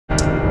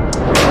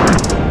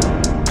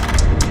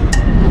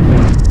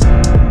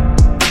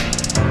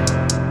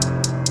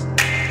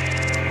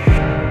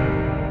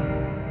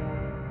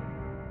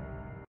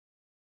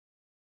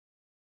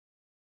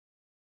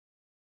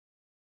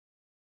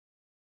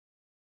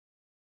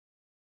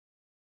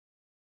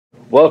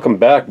Welcome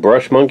back,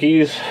 Brush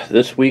Monkeys.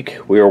 This week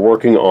we are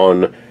working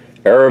on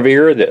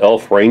Aravir, the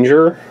Elf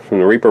Ranger from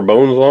the Reaper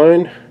Bones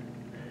line.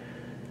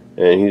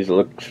 And he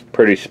looks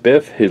pretty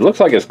spiff. He looks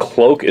like his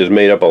cloak is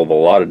made up of a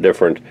lot of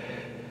different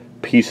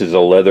pieces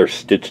of leather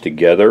stitched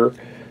together.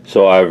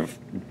 So I've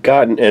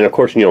gotten, and of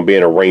course, you know,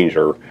 being a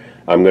ranger,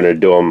 I'm going to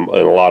do them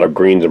in a lot of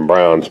greens and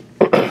browns.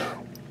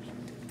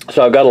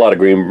 So I've got a lot of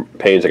green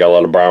paints, I got a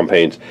lot of brown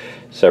paints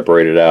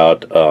separated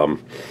out.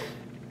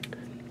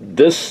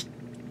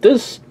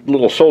 This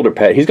little shoulder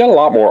pad, he's got a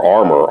lot more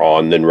armor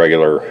on than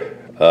regular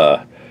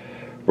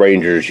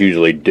rangers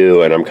usually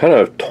do, and I'm kind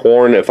of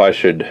torn if I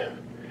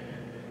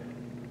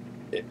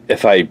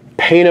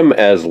paint them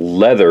as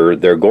leather, it's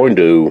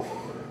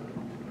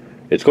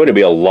going to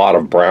be a lot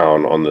of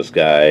brown on this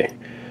guy,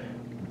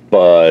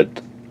 but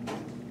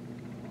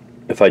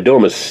if I do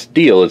them as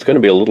steel, it's going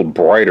to be a little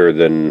brighter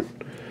than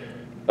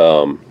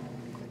the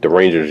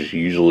rangers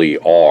usually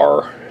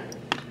are.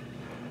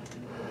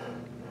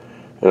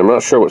 And I'm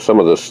not sure what some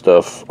of this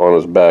stuff on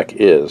his back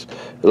is.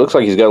 It looks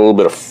like he's got a little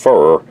bit of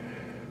fur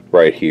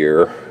right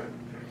here.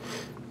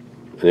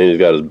 And then he's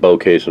got his bow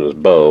case and his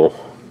bow.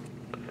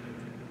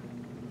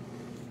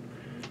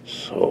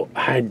 So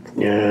I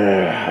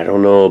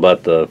don't know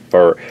about the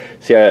fur.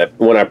 See,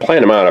 when I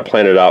planned him out, I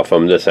planned it out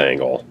from this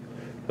angle.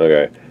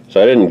 Okay,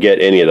 so I didn't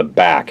get any of the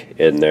back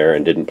in there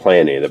and didn't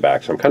plan any of the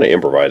back. So I'm kind of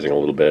improvising a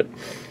little bit.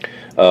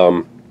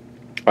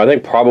 I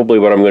think probably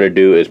what I'm going to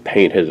do is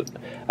paint his...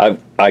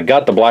 I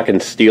got the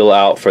blackened steel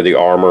out for the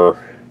armor,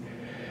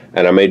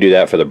 and I may do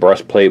that for the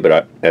breastplate,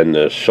 and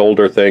the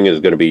shoulder thing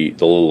is going to be,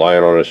 the little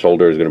lion on his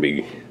shoulder is going to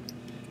be,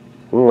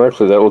 well,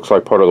 actually that looks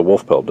like part of the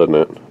wolf pelt, doesn't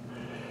it?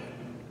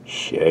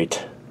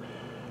 Shit.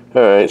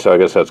 Alright, so I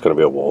guess that's going to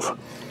be a wolf.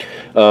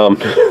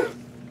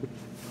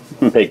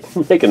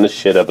 Making this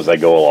shit up as I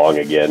go along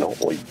again,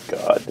 holy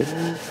god.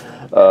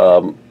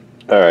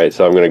 Alright,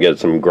 so I'm going to get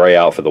some gray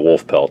out for the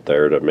wolf pelt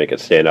there to make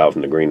it stand out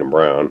from the green and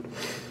brown.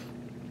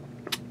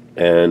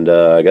 And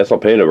I guess I'll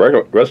paint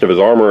the rest of his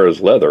armor as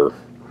leather,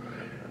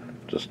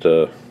 just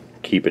to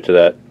keep it to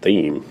that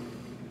theme.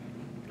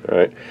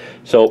 Alright,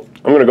 so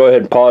I'm going to go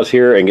ahead and pause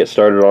here and get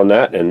started on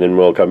that, and then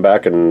we'll come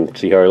back and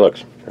see how he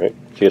looks. Alright,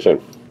 see you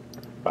soon.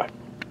 Bye.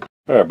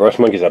 Alright, Brush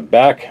Monkeys are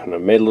back, and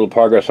I've made a little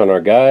progress on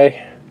our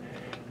guy.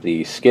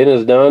 The skin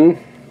is done,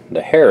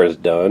 the hair is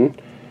done,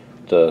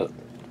 the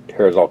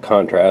hair is all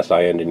contrast,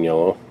 eye-end in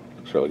yellow,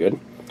 looks really good.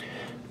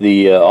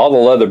 All the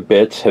leather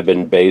bits have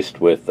been based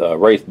with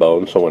wraith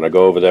bone, so when I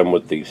go over them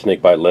with the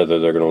snakebite leather,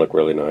 they're going to look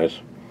really nice.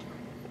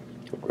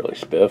 Look really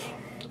spiff.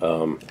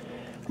 I'm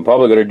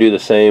probably going to do the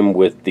same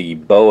with the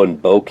bow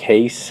and bow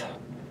case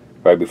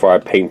right before I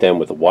paint them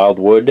with the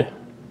wildwood.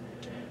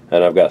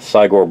 And I've got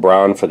Cygor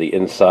brown for the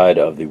inside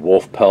of the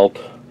wolf pelt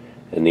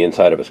and the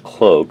inside of his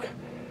cloak.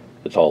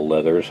 It's all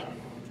leathers.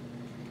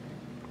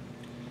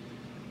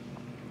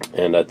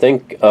 And I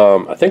think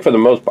for the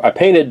most part, I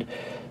painted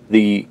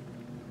the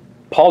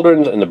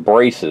pauldrons and the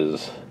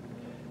braces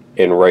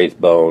in wraith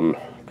bone,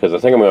 because I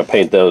think I'm going to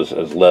paint those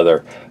as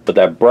leather. But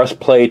that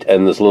breastplate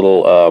and this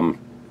little,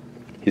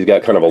 he's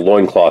got kind of a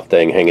loincloth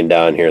thing hanging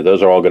down here.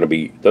 Those are all going to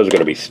be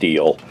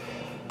steel,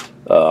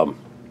 because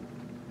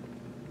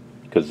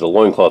the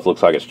loincloth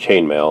looks like it's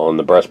chainmail, and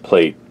the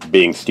breastplate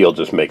being steel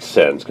just makes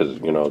sense because,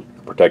 you know,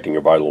 protecting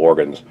your vital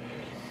organs.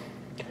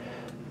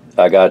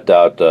 I got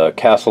out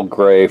Castle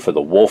Gray for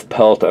the wolf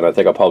pelt, and I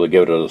think I'll probably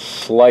give it a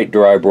slight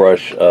dry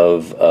brush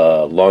of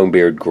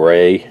Longbeard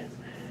Gray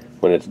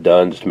when it's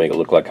done, just to make it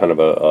look like kind of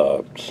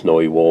a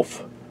snowy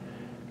wolf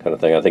kind of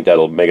thing. I think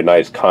that'll make a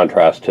nice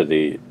contrast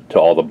to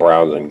all the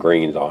browns and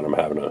greens on him,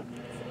 having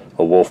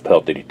a wolf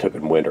pelt that he took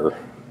in winter.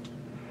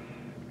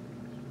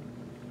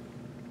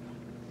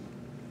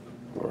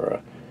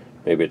 Or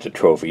maybe it's a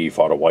trophy he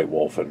fought a white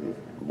wolf and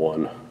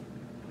won.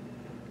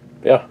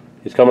 Yeah.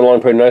 He's coming along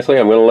pretty nicely.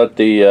 I'm going to let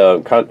the,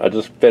 I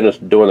just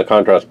finished doing the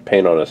contrast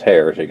paint on his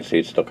hair, so you can see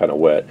it's still kind of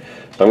wet.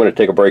 So I'm going to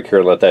take a break here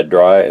and let that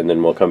dry, and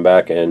then we'll come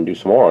back and do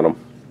some more on him.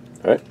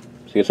 Alright,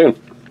 see you soon.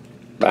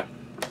 Bye.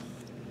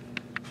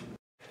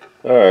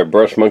 Alright,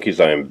 Brush Monkeys,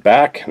 I am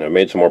back, and I've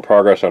made some more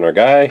progress on our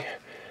guy.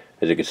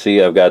 As you can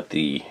see, I've got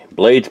the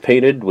blades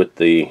painted with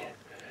the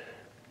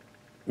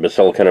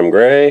Miselicanum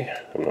Gray.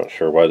 I'm not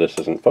sure why this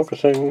isn't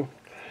focusing.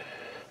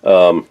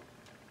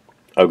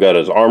 I've got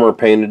his armor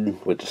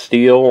painted with the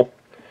steel.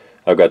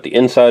 I've got the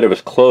inside of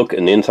his cloak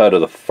and the inside of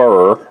the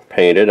fur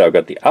painted. I've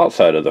got the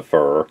outside of the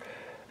fur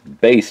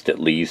based, at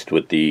least,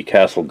 with the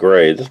Castle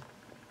Gray. This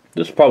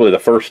is probably the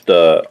first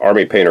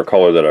army painter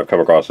color that I've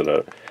come across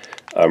that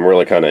I'm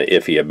really kind of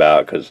iffy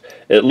about, because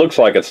it looks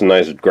like it's a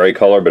nice gray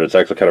color, but it's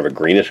actually kind of a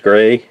greenish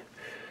gray.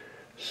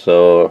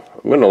 So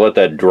I'm going to let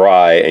that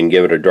dry and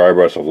give it a dry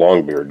brush of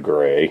Longbeard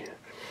Gray.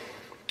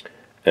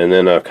 And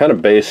then I've kind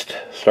of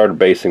started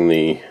basing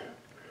the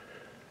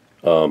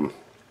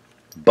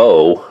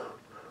bow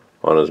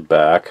on his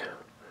back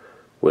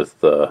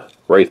with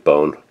wraith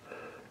bone,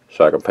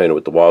 so I can paint it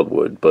with the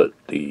wildwood. But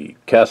the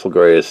Castle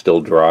Gray is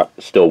still dry,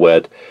 still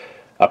wet.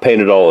 I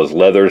painted all his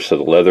leathers, so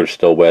the leather's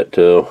still wet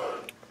too.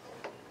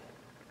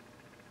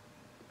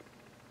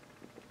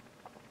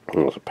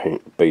 I'm also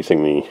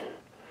basing the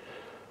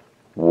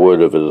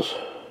wood of his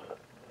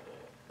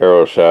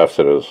arrow shafts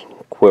and his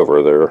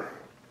quiver there.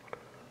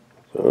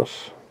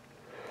 This.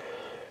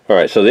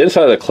 Alright, so the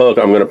inside of the cloak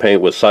I'm going to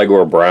paint with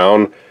Cygor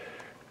brown,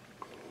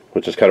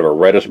 which is kind of a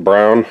reddish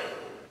brown.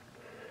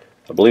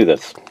 I believe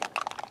that's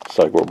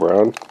Cygor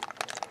brown.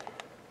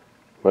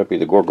 Might be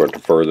the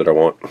Gorgonta fur that I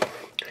want.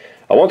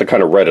 I want the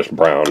kind of reddish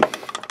brown.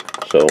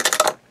 So,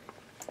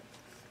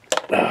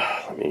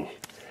 let me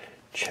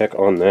check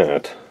on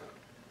that.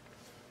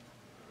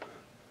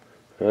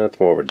 That's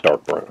more of a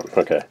dark brown.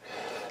 Okay.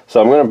 So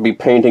I'm going to be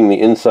painting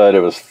the inside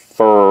of his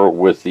fur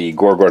with the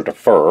Gorgonta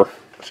fur.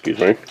 Excuse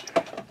me.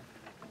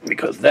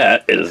 Because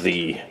that is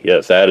the,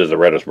 yes, that is the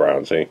reddish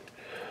brown, see?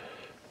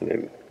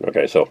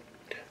 Okay, so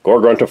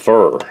Gorgonta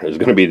fur is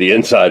going to be the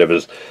inside of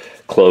his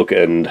cloak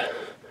and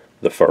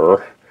the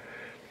fur.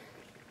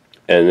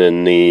 And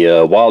then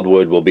the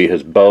wildwood will be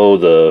his bow,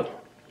 the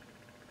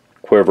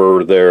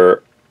quiver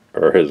there,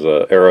 or his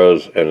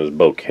arrows, and his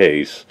bow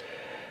case.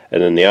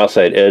 And then the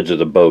outside edge of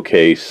the bow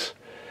case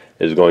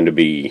is going to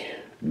be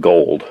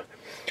gold.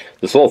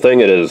 This little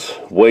thing at his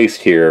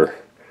waist here,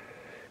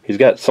 he's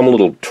got some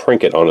little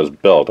trinket on his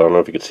belt. I don't know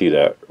if you can see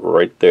that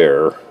right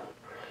there.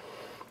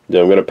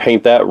 Then I'm going to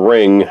paint that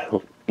ring,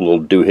 a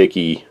little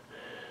doohickey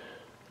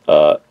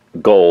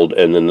gold,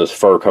 and then this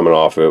fur coming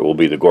off of it will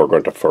be the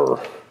Gorgonta fur.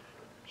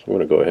 So I'm going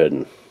to go ahead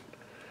and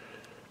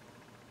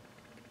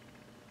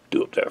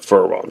do up that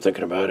fur while I'm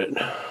thinking about it.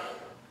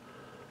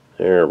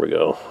 There we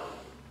go.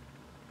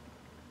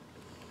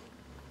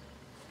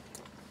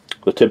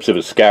 The tips of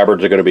his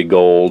scabbards are going to be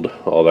gold,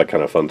 all that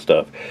kind of fun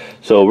stuff.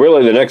 So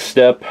really the next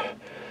step,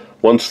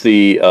 once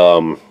the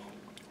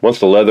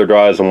leather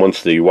dries and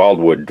once the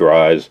wildwood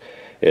dries,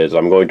 is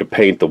I'm going to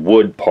paint the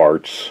wood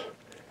parts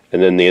and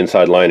then the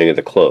inside lining of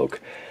the cloak.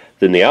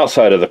 Then the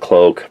outside of the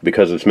cloak,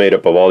 because it's made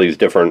up of all these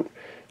different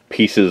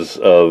pieces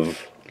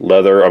of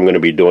leather, I'm going to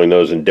be doing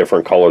those in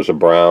different colors of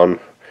brown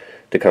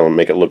to kind of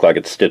make it look like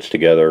it's stitched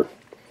together.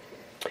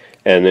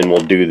 And then we'll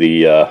do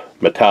the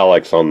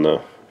metallics on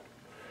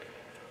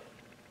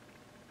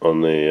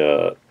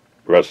the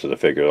rest of the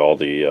figure, all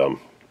the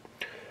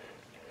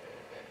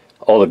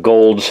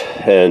golds,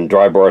 and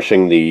dry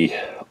brushing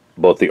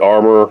both the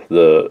armor,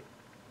 the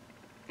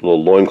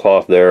little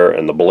loincloth there,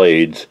 and the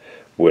blades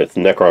with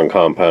Necron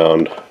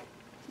compound,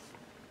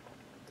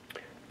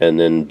 and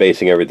then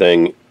basing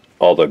everything,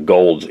 all the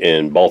golds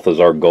in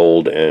Balthazar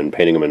gold and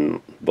painting them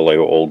in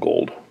Vallejo old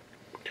gold.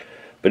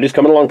 But he's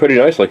coming along pretty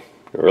nicely.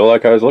 I really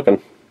like how he's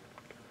looking.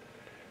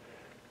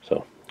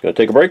 So, gonna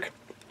take a break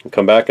and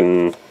come back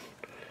and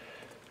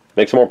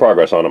make some more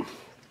progress on him.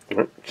 All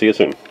right, see you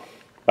soon.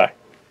 Bye.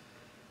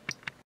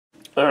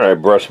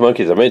 Alright, brush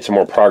monkeys, I made some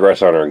more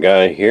progress on our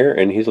guy here,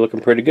 and he's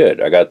looking pretty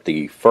good. I got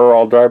the fur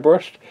all dry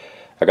brushed.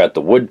 I got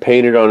the wood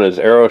painted on his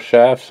arrow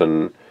shafts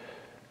and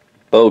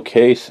bow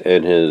case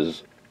and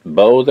his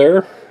bow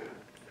there.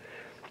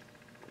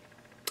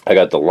 I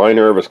got the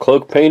liner of his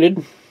cloak painted.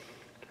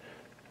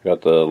 I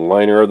got the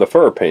liner of the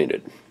fur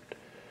painted.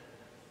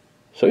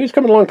 So he's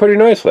coming along pretty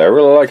nicely. I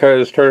really like how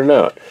he's turning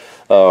out.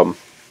 So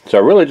I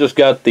really just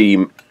got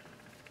the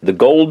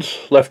golds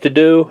left to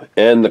do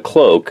and the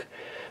cloak.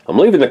 I'm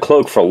leaving the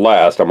cloak for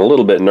last. I'm a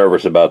little bit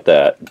nervous about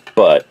that,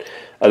 but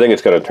I think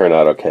it's going to turn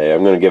out okay.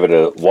 I'm going to give it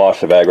a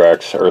wash of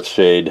Agrax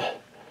Earthshade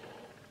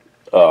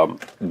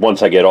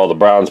once I get all the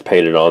browns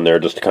painted on there,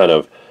 just to kind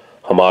of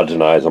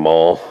homogenize them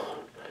all.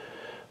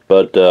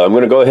 But I'm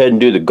going to go ahead and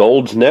do the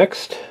golds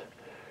next,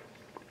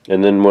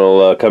 and then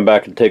we'll come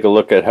back and take a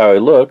look at how he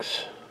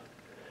looks,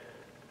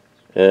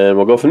 and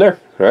we'll go from there.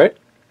 Alright,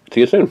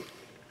 see you soon.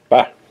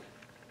 Bye.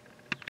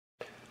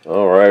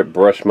 Alright,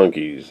 brush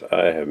monkeys,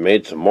 I have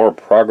made some more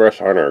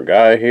progress on our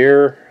guy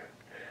here.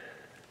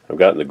 I've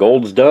gotten the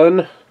golds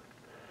done,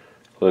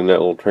 including that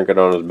little trinket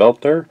on his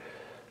belt there.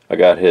 I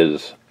got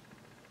his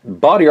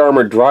body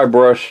armor dry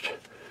brushed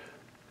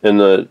and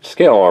the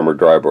scale armor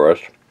dry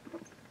brushed.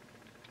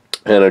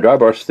 And I dry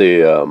brushed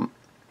the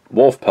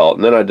wolf pelt,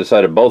 and then I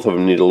decided both of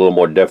them need a little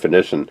more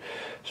definition.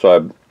 So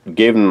I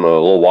gave them a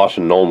little wash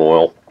in Nuln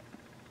Oil.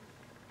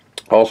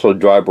 Also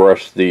dry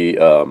brushed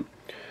the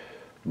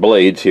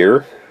blades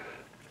here.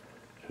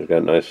 We've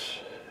got nice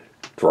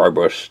dry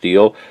brush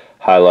steel.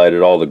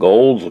 Highlighted all the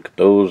golds. Look at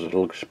those. It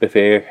looks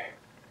spiffy.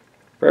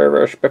 Very,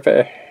 very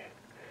spiffy.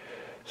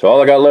 So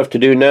all I got left to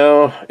do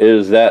now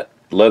is that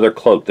leather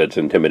cloak that's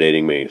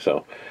intimidating me.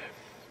 So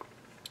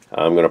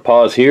I'm going to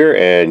pause here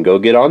and go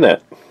get on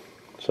that.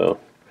 So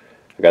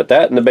I got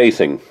that and the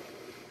basing.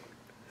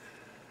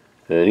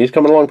 And he's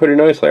coming along pretty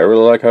nicely. I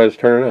really like how it's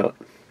turning out.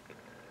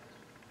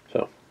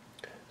 So,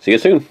 see you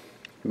soon.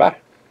 Bye.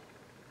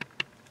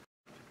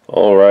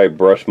 Alright,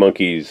 brush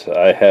monkeys,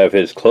 I have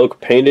his cloak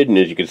painted, and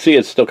as you can see,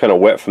 it's still kind of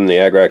wet from the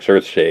Agrax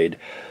Earthshade,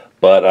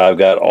 but I've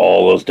got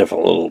all those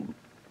different little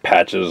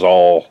patches,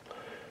 all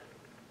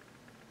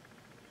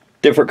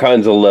different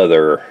kinds of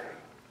leather.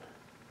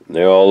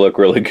 They all look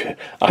really good.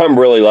 I'm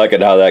really liking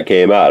how that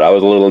came out. I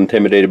was a little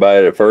intimidated by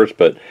it at first,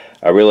 but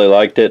I really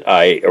liked it.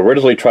 I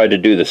originally tried to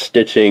do the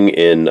stitching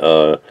in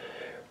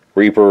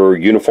Reaper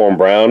Uniform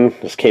Brown.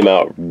 This came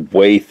out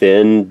way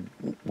thin,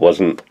 it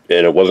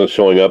wasn't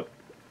showing up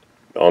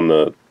on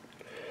the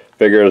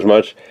figure as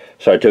much.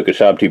 So I took a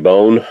Shabti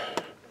bone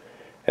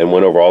and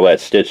went over all that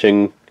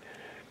stitching,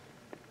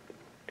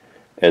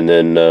 and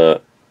then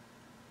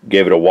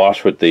gave it a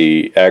wash with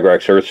the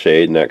Agrax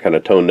Earthshade, and that kind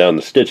of toned down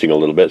the stitching a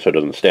little bit so it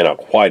doesn't stand out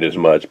quite as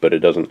much, but it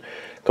doesn't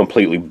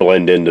completely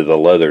blend into the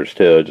leathers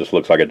too. It just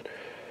looks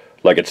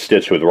like it's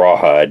stitched with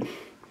rawhide.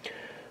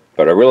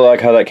 But I really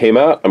like how that came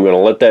out. I'm going to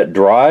let that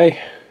dry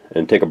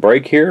and take a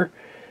break here,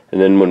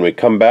 and then when we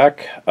come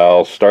back,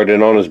 I'll start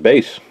it on his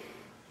base.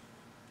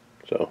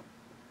 So,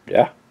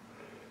 yeah,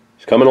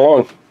 it's coming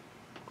along.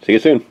 See you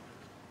soon.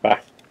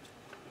 Bye.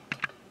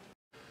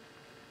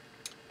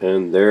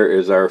 And there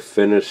is our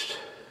finished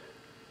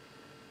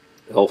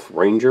Elf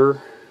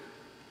Ranger,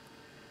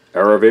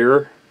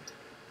 Aravir.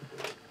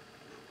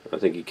 I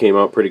think he came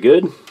out pretty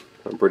good.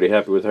 I'm pretty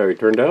happy with how he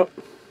turned out.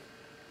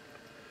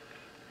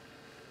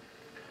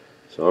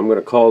 So I'm going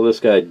to call this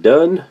guy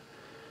done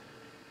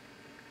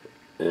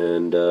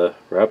and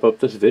wrap up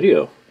this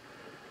video.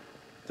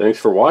 Thanks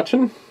for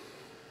watching,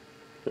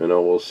 and I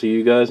will see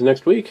you guys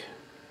next week.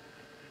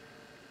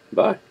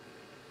 Bye.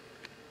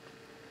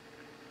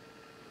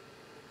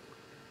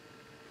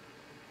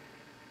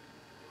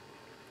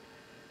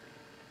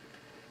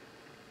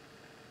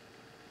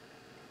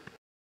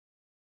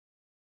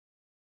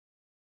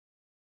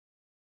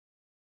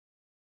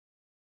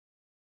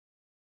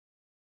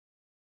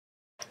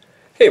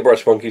 Hey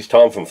Brush Monkeys,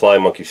 Tom from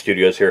Flying Monkey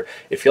Studios here.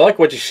 If you like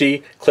what you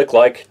see, click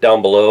like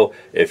down below.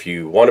 If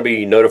you want to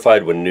be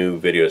notified when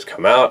new videos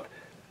come out,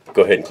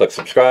 go ahead and click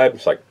subscribe.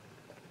 It's like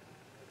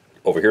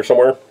over here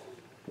somewhere,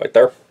 right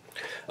there.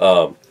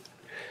 Those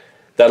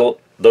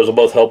will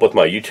both help with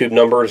my YouTube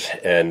numbers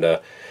and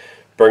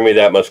bring me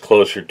that much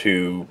closer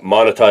to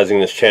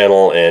monetizing this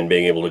channel and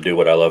being able to do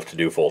what I love to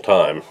do full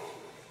time.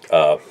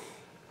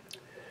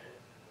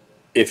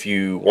 If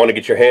you want to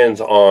get your hands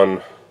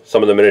on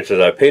some of the miniatures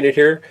I painted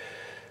here,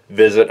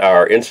 visit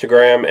our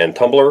Instagram and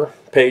Tumblr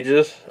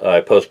pages.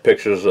 I post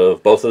pictures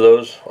of both of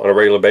those on a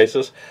regular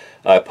basis.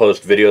 I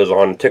post videos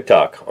on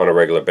TikTok on a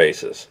regular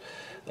basis,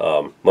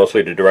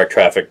 mostly to direct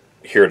traffic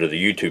here to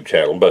the YouTube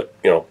channel, but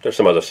you know, there's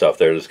some other stuff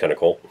there that's kind of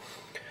cool.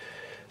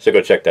 So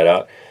go check that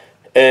out.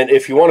 And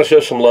if you want to show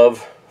some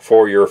love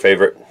for your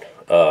favorite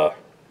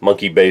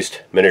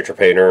monkey-based miniature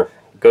painter,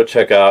 go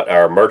check out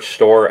our merch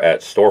store at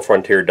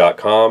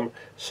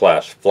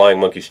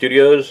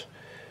storefrontier.com/flyingmonkeystudios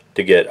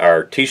to get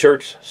our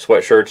t-shirts,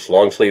 sweatshirts,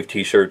 long sleeve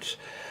t-shirts,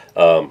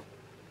 can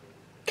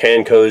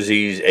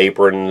cozies,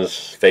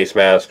 aprons, face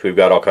masks. We've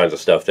got all kinds of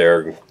stuff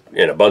there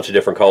in a bunch of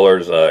different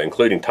colors,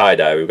 including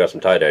tie-dye. We've got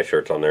some tie-dye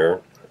shirts on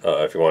there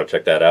if you want to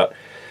check that out.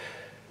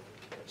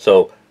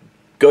 So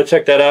go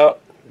check that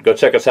out. Go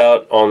check us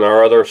out on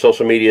our other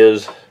social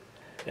medias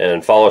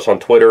and follow us on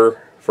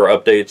Twitter for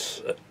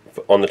updates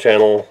on the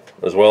channel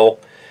as well.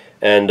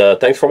 And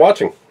thanks for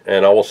watching,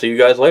 and I will see you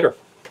guys later.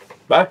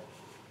 Bye.